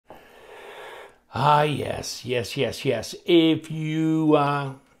Ah, yes, yes, yes, yes. If you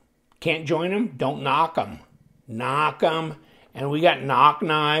can't join them, don't knock them. Knock them. And we got knock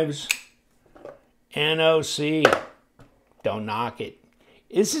knives. NOC. Don't knock it.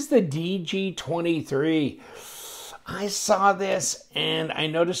 This is the DG-23. I saw this and I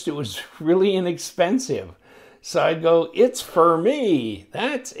noticed it was really inexpensive. So I go, it's for me.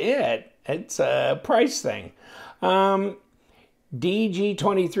 That's it. It's a price thing. DG-23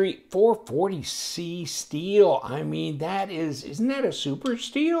 440C steel. I mean, isn't that a super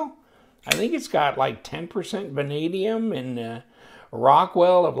steel? I think it's got like 10% vanadium and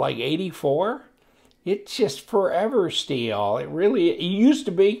Rockwell of like 84. It's just forever steel. It used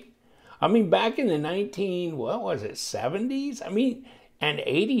to be. I mean, back in the 70s? I mean, and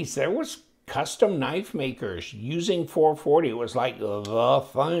 80s, there was custom knife makers using 440. It was like the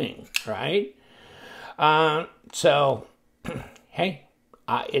thing, right? So, hey,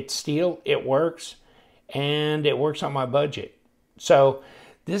 it's steel, it works, and it works on my budget. So,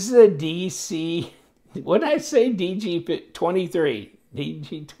 this is a DC, what did I say? DG-23.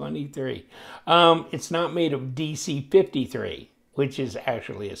 DG-23. It's not made of DC-53, which is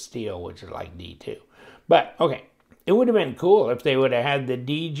actually a steel, which is like D2. But, okay, it would have been cool if they would have had the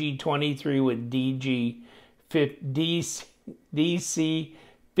DG-23 with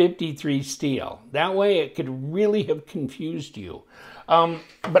DC-53 steel. That way it could really have confused you.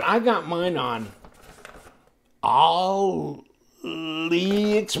 But I got mine on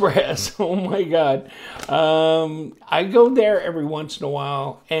AliExpress. Oh my God. I go there every once in a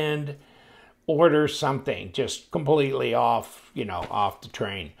while and order something just completely off, off the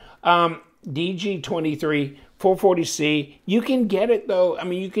train. DG-23 440C. You can get it though. I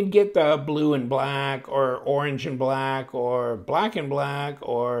mean, you can get the blue and black or orange and black or black and black,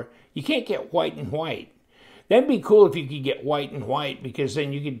 or you can't get white and white. That'd be cool if you could get white and white, because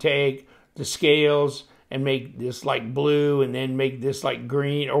then you could take the scales and make this like blue and then make this like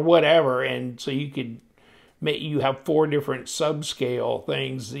green or whatever. And so you could make, you have 4 different subscale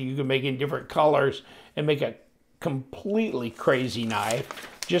things that you can make in different colors and make a completely crazy knife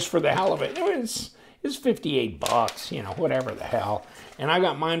just for the hell of it. It's 58 bucks, whatever the hell. And I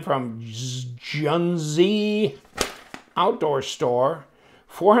got mine from Junzi Outdoor Store.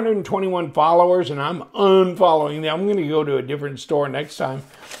 421 followers, and I'm unfollowing them. I'm going to go to a different store next time.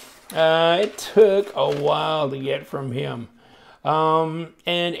 It took a while to get from him. And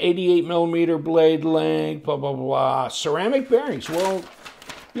 88 millimeter blade length, blah, blah, blah. Ceramic bearings. Well,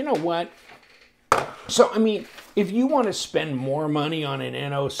 you know what? So, I mean, if you want to spend more money on an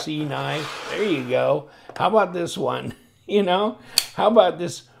NOC knife, there you go. How about this one? How about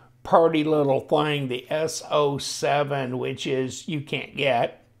this party little thing, the SO7, which is you can't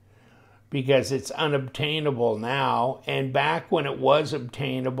get because it's unobtainable now. And back when it was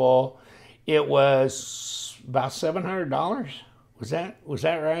obtainable, it was about $700. Was that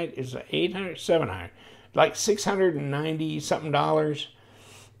right? Is it 800, 700, like $690 something dollars?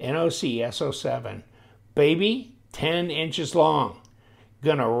 NOC SO7, baby, 10 inches long,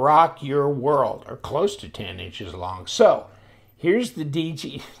 gonna rock your world, or close to 10 inches long. So here's the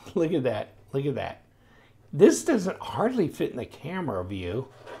DG. Look at that. Look at that. This doesn't hardly fit in the camera view.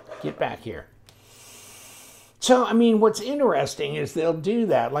 Get back here. So, I mean, what's interesting is they'll do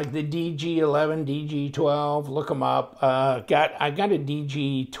that, like the DG11, DG12, look them up. I got a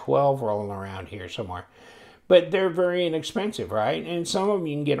DG12 rolling around here somewhere. But they're very inexpensive, right? And some of them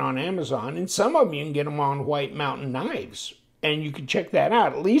you can get on Amazon, and some of them you can get them on White Mountain Knives. And you can check that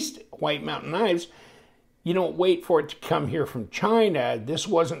out. At least White Mountain Knives, you don't wait for it to come here from China. This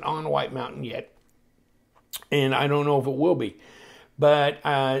wasn't on White Mountain yet. And I don't know if it will be. But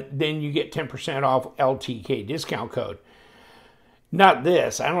then you get 10% off LTK discount code. Not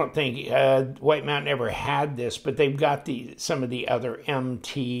this. I don't think White Mountain ever had this, but they've got some of the other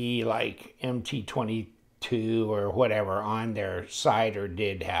MT, like MT22 or whatever on their site, or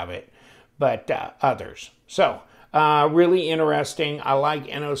did have it, but others. So, really interesting. I like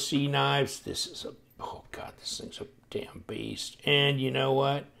NOC knives. This is oh God, this thing's a damn beast. And you know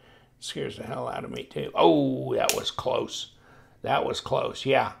what? It scares the hell out of me too. Oh, that was close. That was close,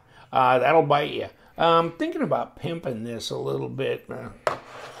 yeah. That'll bite you. I'm thinking about pimping this a little bit. No,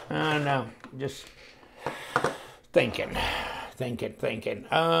 just thinking.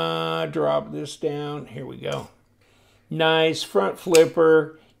 Drop this down. Here we go. Nice front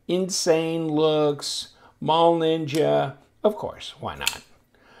flipper. Insane looks. Mall Ninja. Of course, why not?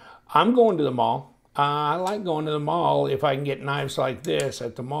 I'm going to the mall. I like going to the mall. If I can get knives like this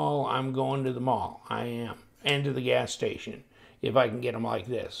at the mall, I'm going to the mall. I am. And to the gas station, if I can get them like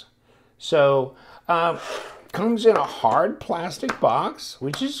this. So, comes in a hard plastic box,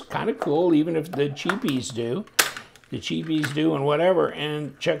 which is kind of cool, even if the cheapies do. The cheapies do and whatever.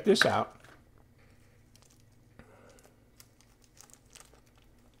 And check this out.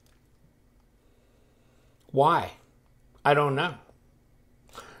 Why? I don't know.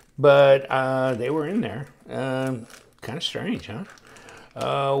 But they were in there. Kind of strange,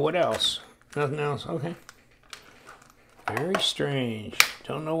 huh? What else? Nothing else? Okay. Very strange.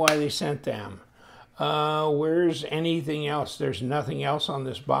 Don't know why they sent them. Where's anything else? There's nothing else on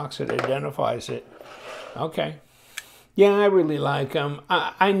this box that identifies it. Okay. Yeah, I really like them.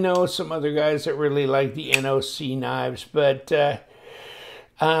 I know some other guys that really like the NOC knives, but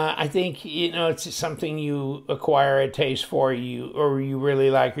I think, you know, it's something you acquire a taste for, or you really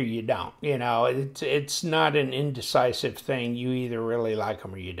like or you don't. You know, it's not an indecisive thing. You either really like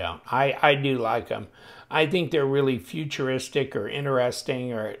them or you don't. I do like them. I think they're really futuristic or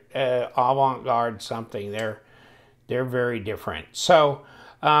interesting or avant-garde something. They're very different. So,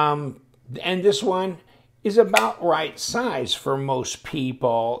 and this one is about right size for most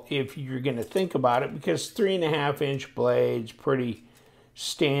people if you're going to think about it, because 3.5-inch blades, pretty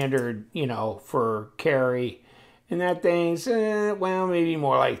standard, you know, for carry. And that thing's, well, maybe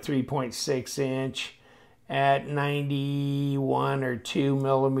more like 3.6 inch at 91 or 2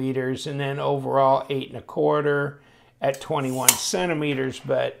 millimeters, and then overall 8.25 at 21 centimeters.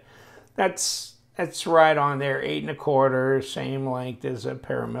 But that's right on there, 8.25, same length as a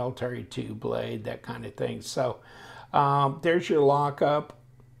paramilitary 2 blade, that kind of thing. So there's your lockup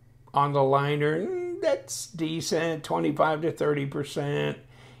on the liner. That's decent, 25 to 30%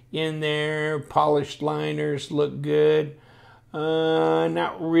 in there. Polished liners look good.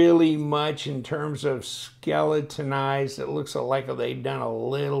 Not really much in terms of skeletonized. It looks like they've done a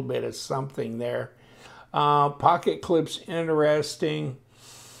little bit of something there. Pocket clips, interesting.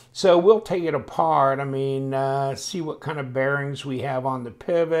 So we'll take it apart. I mean, see what kind of bearings we have on the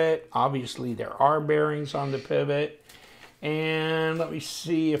pivot. Obviously, there are bearings on the pivot. And let me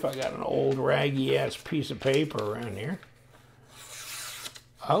see if I got an old raggy-ass piece of paper around here.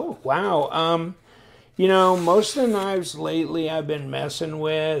 Oh, wow. You know, most of the knives lately I've been messing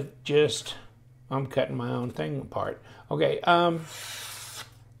with, I'm cutting my own thing apart. Okay,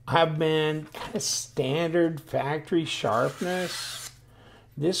 have been kind of standard factory sharpness.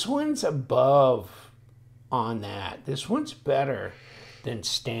 This one's above on that. This one's better than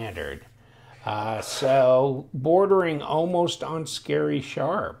standard. So bordering almost on scary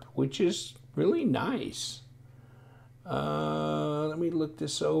sharp, which is really nice. Let me look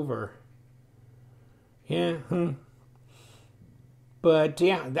this over. Yeah, But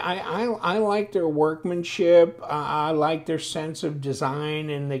yeah, I like their workmanship. I like their sense of design,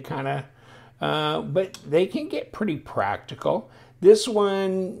 and they kind of, but they can get pretty practical. This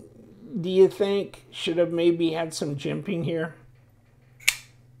one, do you think should have maybe had some jimping here?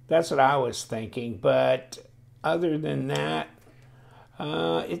 That's what I was thinking, but other than that,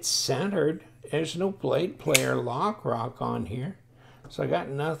 it's centered. There's no blade player lock rock on here, so I got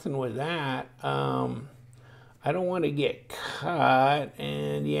nothing with that. I don't want to get cut,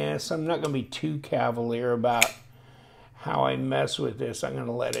 and yes, I'm not going to be too cavalier about how I mess with this. I'm going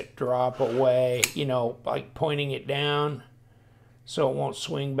to let it drop away, you know, like pointing it down so it won't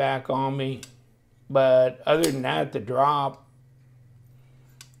swing back on me. But other than that, the drop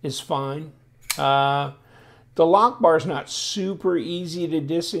is fine. The lock bar is not super easy to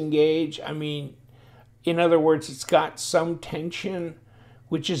disengage. I mean, in other words, it's got some tension,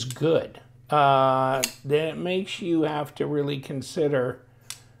 which is good. That makes you have to really consider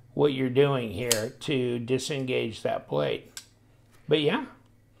what you're doing here to disengage that blade. But yeah,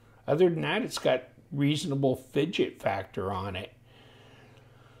 other than that, it's got reasonable fidget factor on it.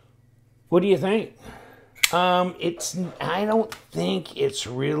 What do you think? I don't think it's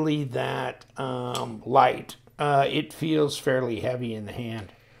really that light. It feels fairly heavy in the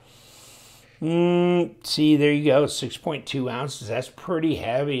hand. See, there you go, 6.2 ounces. That's pretty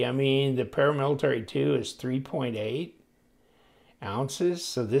heavy. I mean, the paramilitary 2 is 3.8 ounces.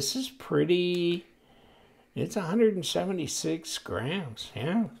 So this is pretty, it's 176 grams.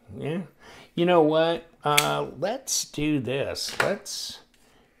 Yeah. You know what? Let's do this. Let's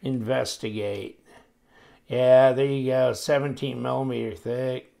investigate. Yeah, there you go, 17 millimeter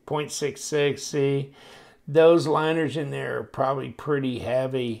thick, 0.66. See, those liners in there are probably pretty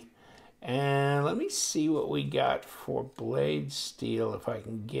heavy. And let me see what we got for blade steel, if I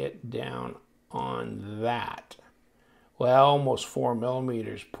can get down on that. Well, almost 4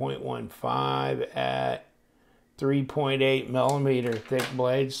 millimeters, 0.15 at 3.8 millimeter thick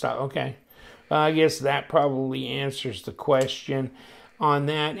blade stock. Okay, I guess that probably answers the question. on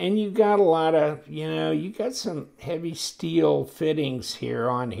that. And you got a lot of, you got some heavy steel fittings here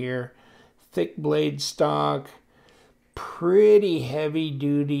on here. Thick blade stock, pretty heavy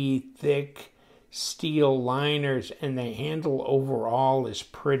duty, thick steel liners, and the handle overall is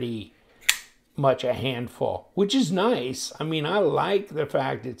pretty much a handful, which is nice. I mean, I like the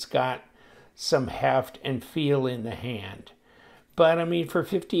fact it's got some heft and feel in the hand. But I mean, for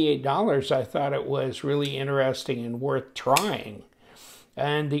 $58, I thought it was really interesting and worth trying.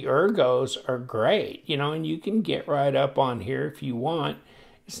 And the ergos are great, and you can get right up on here if you want.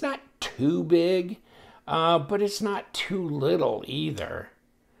 It's not too big, but it's not too little either.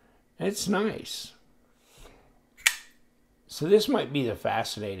 It's nice. So this might be the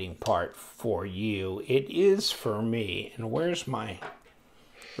fascinating part for you. It is for me. And where's my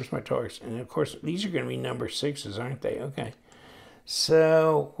Taurus? And of course, these are going to be number 6s, aren't they? Okay.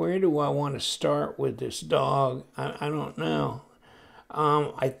 So where do I want to start with this dog? I don't know.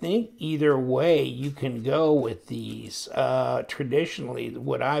 I think either way you can go with these. Traditionally,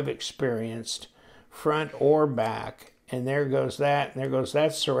 what I've experienced, front or back. And there goes that, and there goes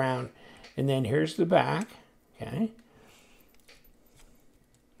that surround. And then here's the back. Okay.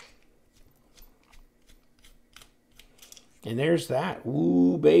 And there's that.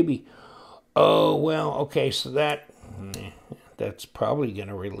 Ooh, baby. Oh, well, okay, so that's probably going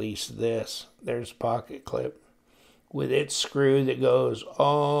to release this. There's a pocket clip with its screw that goes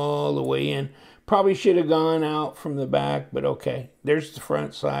all the way in. Probably should have gone out from the back, but okay. There's the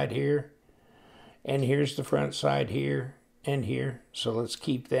front side here. And here's the front side here and here. So let's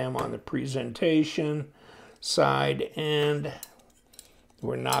keep them on the presentation side, and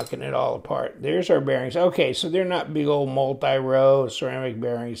we're knocking it all apart. There's our bearings. Okay, so they're not big old multi-row ceramic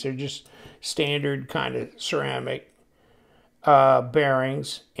bearings. They're just standard kind of ceramic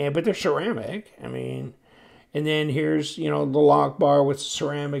bearings, but they're ceramic. I mean, and then here's, the lock bar with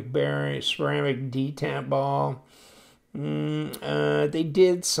ceramic bearing, ceramic detent ball. They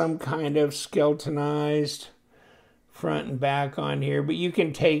did some kind of skeletonized front and back on here, but you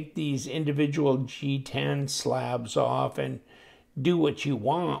can take these individual G10 slabs off and do what you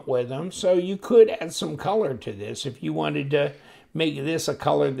want with them. So you could add some color to this if you wanted to make this a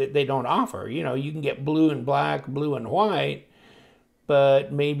color that they don't offer. You can get blue and black, blue and white,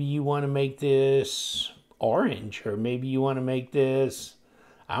 but maybe you want to make this orange, or maybe you want to make this,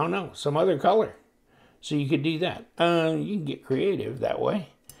 I don't know, some other color. So you could do that. You can get creative that way.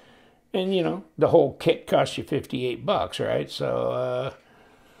 And, the whole kit costs you $58, right? So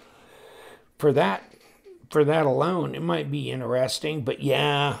for that alone, it might be interesting. But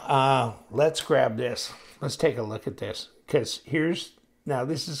yeah, let's grab this. Let's take a look at this. Because now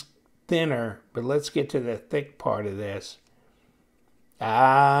this is thinner, but let's get to the thick part of this.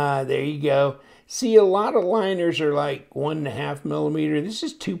 Ah, there you go. See, a lot of liners are like 1.5 millimeter. This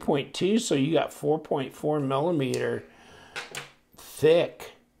is 2.2, so you got 4.4 millimeter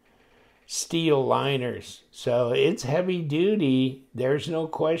thick steel liners. So it's heavy duty. There's no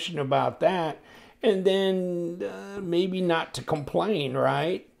question about that. And then maybe not to complain,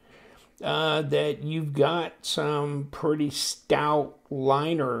 right? That you've got some pretty stout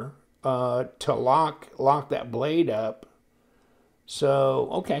liner to lock that blade up. So,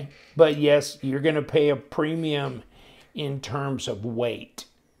 okay. But yes, you're going to pay a premium in terms of weight.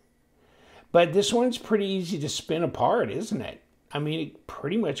 But this one's pretty easy to spin apart, isn't it? I mean, it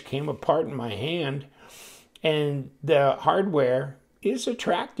pretty much came apart in my hand. And the hardware is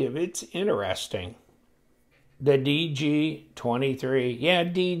attractive. It's interesting. The DG-23. Yeah,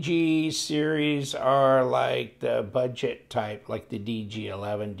 DG series are like the budget type, like the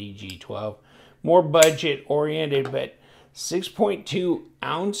DG-11, DG-12. More budget oriented, but 6.2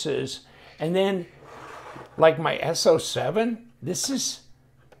 ounces. And then, like my SO7, this is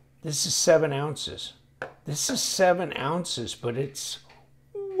 7 ounces. This is 7 ounces, but it's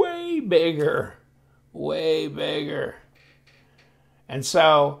way bigger. Way bigger. And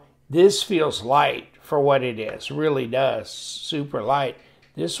so, this feels light for what it is. Really does. Super light.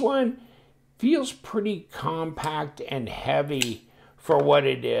 This one feels pretty compact and heavy for what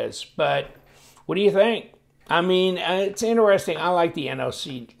it is. But what do you think? I mean, it's interesting. I like the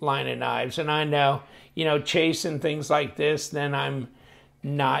NOC line of knives. And I know, chasing things like this, then I'm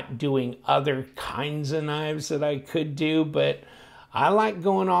not doing other kinds of knives that I could do. But I like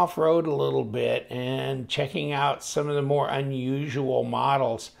going off-road a little bit and checking out some of the more unusual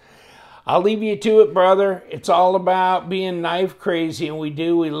models. I'll leave you to it, brother. It's all about being knife crazy, and we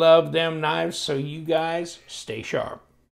love them knives. So you guys stay sharp.